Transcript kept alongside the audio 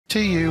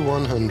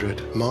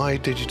TU100 My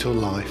Digital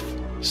Life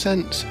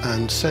Sense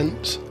and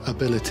Sense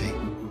Ability.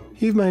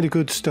 You've made a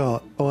good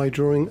start by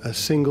drawing a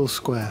single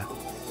square,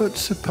 but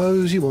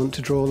suppose you want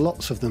to draw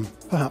lots of them,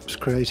 perhaps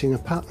creating a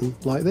pattern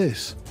like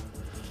this.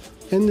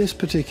 In this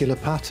particular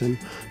pattern,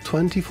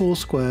 24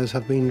 squares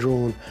have been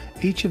drawn,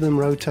 each of them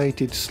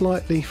rotated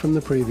slightly from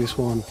the previous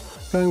one,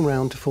 going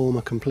round to form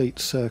a complete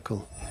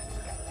circle.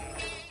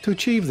 To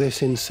achieve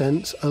this in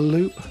Sense, a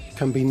loop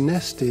can be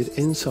nested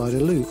inside a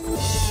loop.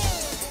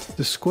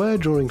 The square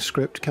drawing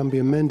script can be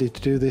amended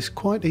to do this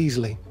quite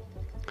easily.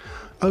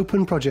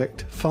 Open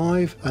project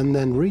 5 and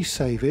then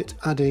resave it,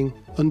 adding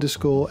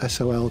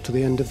 _SOL to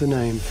the end of the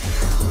name.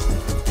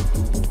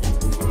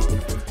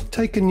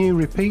 Take a new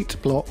repeat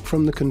block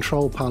from the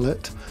control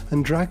palette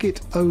and drag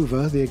it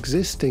over the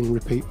existing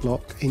repeat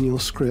block in your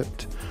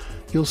script.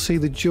 You'll see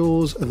the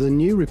jaws of the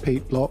new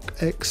repeat block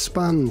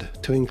expand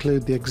to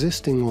include the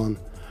existing one.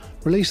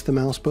 Release the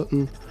mouse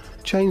button,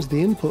 change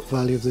the input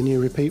value of the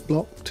new repeat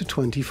block to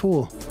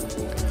 24.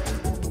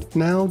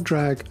 Now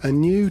drag a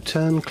new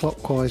turn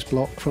clockwise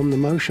block from the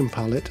motion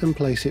palette and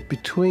place it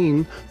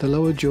between the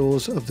lower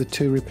jaws of the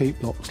two repeat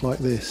blocks like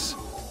this.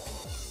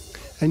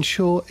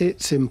 Ensure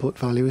its input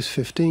value is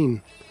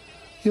 15.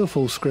 Your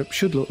full script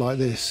should look like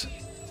this.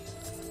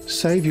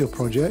 Save your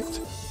project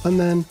and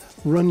then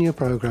run your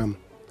program.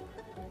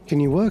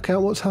 Can you work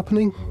out what's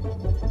happening?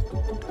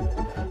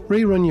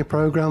 Rerun your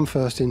program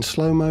first in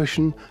slow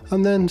motion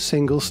and then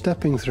single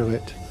stepping through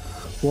it.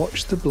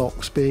 Watch the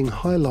blocks being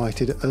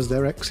highlighted as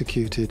they're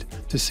executed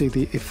to see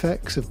the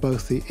effects of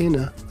both the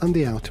inner and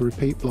the outer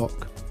repeat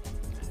block.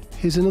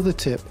 Here's another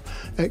tip.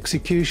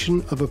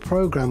 Execution of a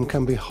program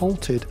can be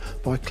halted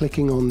by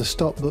clicking on the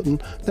stop button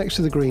next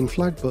to the green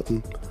flag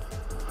button.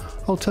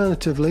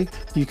 Alternatively,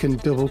 you can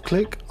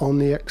double-click on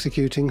the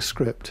executing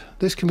script.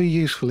 This can be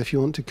useful if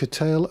you want to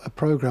curtail a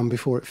program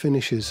before it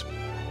finishes.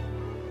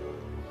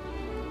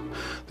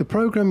 The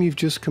program you've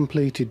just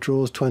completed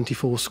draws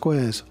 24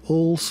 squares,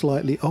 all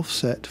slightly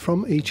offset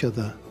from each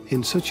other,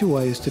 in such a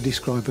way as to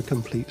describe a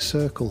complete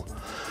circle.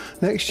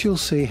 Next, you'll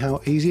see how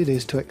easy it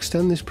is to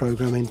extend this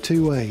program in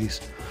two ways.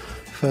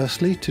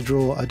 Firstly, to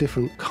draw a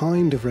different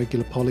kind of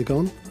regular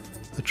polygon,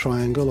 a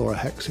triangle or a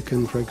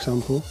hexagon for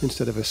example,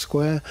 instead of a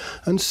square,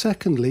 and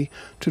secondly,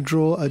 to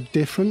draw a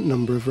different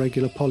number of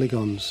regular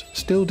polygons,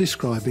 still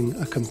describing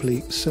a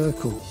complete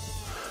circle.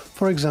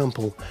 For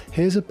example,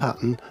 here's a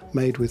pattern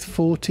made with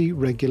 40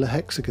 regular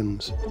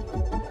hexagons.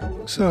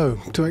 So,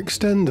 to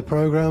extend the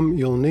program,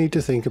 you'll need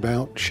to think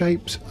about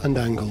shapes and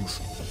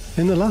angles.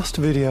 In the last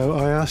video,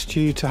 I asked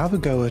you to have a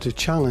go at a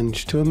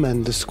challenge to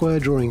amend the square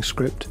drawing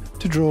script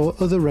to draw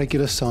other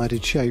regular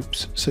sided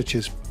shapes, such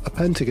as a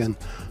pentagon,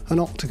 an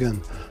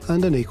octagon,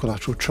 and an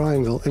equilateral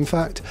triangle. In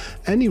fact,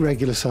 any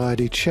regular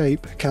sided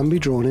shape can be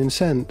drawn in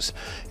Sense,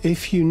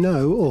 if you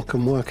know or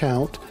can work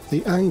out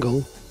the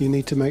angle you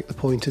need to make the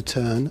pointer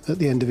turn at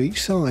the end of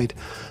each side,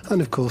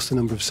 and of course the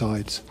number of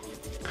sides.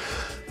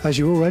 As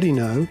you already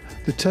know,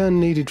 the turn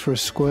needed for a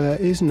square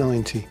is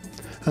 90,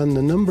 and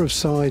the number of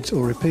sides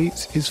or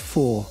repeats is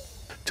 4.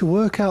 To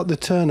work out the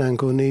turn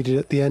angle needed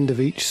at the end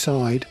of each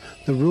side,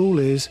 the rule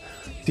is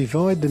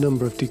divide the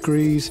number of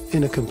degrees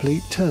in a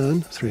complete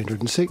turn,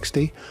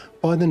 360,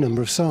 by the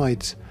number of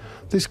sides.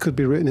 This could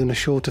be written in a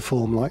shorter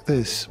form like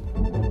this.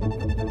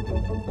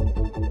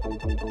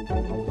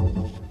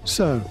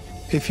 So,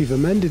 if you've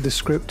amended the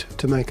script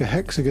to make a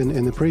hexagon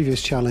in the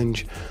previous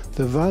challenge,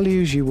 the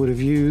values you would have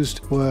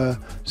used were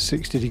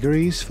 60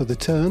 degrees for the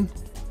turn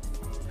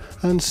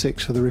and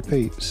 6 for the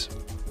repeats,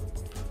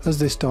 as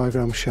this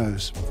diagram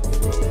shows.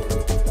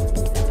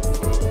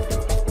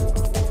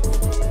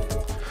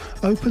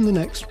 Open the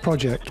next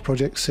project,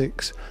 project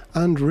 6,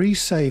 and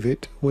resave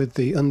it with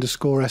the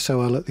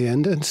 _SOL at the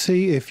end and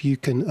see if you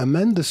can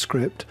amend the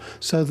script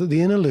so that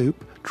the inner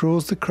loop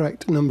draws the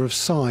correct number of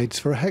sides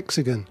for a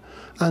hexagon,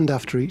 and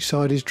after each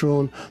side is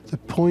drawn, the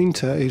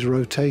pointer is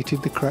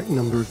rotated the correct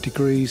number of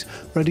degrees,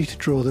 ready to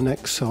draw the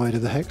next side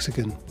of the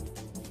hexagon.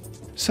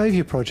 Save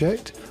your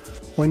project.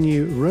 When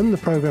you run the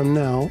program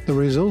now, the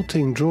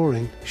resulting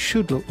drawing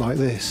should look like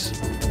this.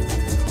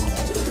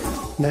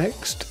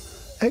 Next,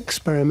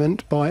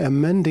 experiment by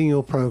amending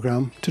your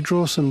program to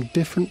draw some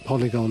different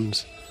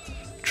polygons.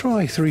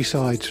 Try 3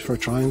 sides for a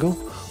triangle,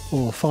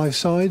 or 5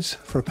 sides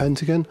for a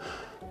pentagon,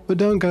 but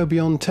don't go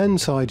beyond 10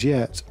 sides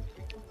yet.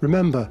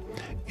 Remember,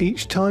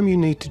 each time you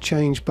need to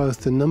change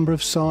both the number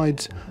of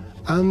sides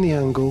and the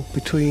angle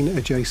between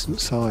adjacent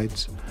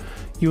sides.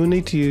 You will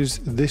need to use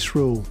this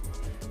rule,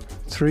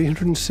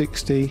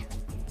 360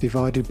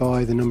 divided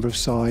by the number of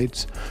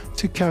sides,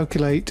 to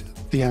calculate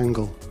the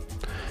angle.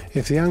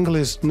 If the angle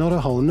is not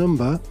a whole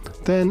number,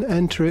 then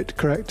enter it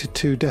correct to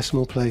 2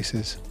 decimal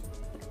places.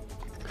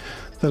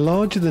 The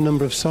larger the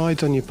number of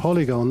sides on your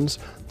polygons,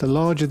 the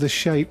larger the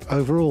shape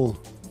overall.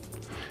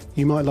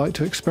 You might like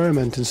to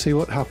experiment and see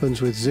what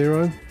happens with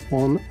 0,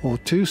 1 or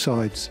 2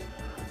 sides.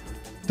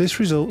 This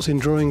results in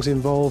drawings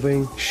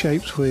involving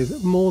shapes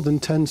with more than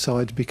 10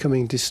 sides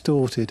becoming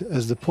distorted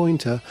as the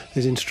pointer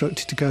is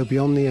instructed to go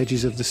beyond the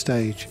edges of the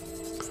stage.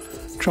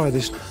 Try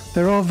this.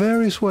 There are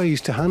various ways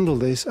to handle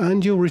this,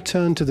 and you'll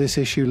return to this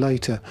issue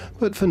later,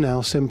 but for now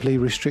simply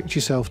restrict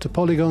yourself to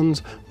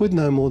polygons with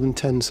no more than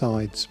 10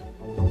 sides.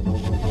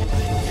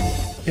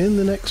 In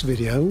the next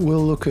video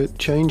we'll look at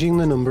changing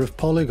the number of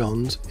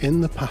polygons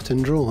in the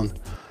pattern drawn.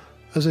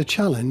 As a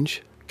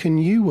challenge, can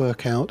you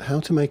work out how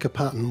to make a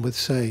pattern with,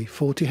 say,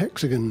 40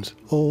 hexagons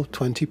or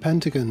 20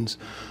 pentagons,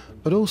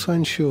 but also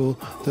ensure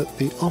that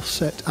the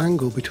offset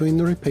angle between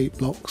the repeat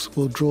blocks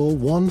will draw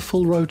one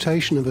full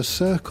rotation of a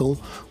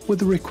circle with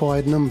the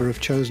required number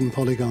of chosen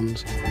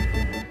polygons?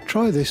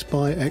 Try this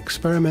by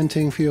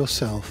experimenting for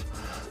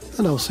yourself,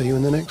 and I'll see you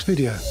in the next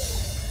video.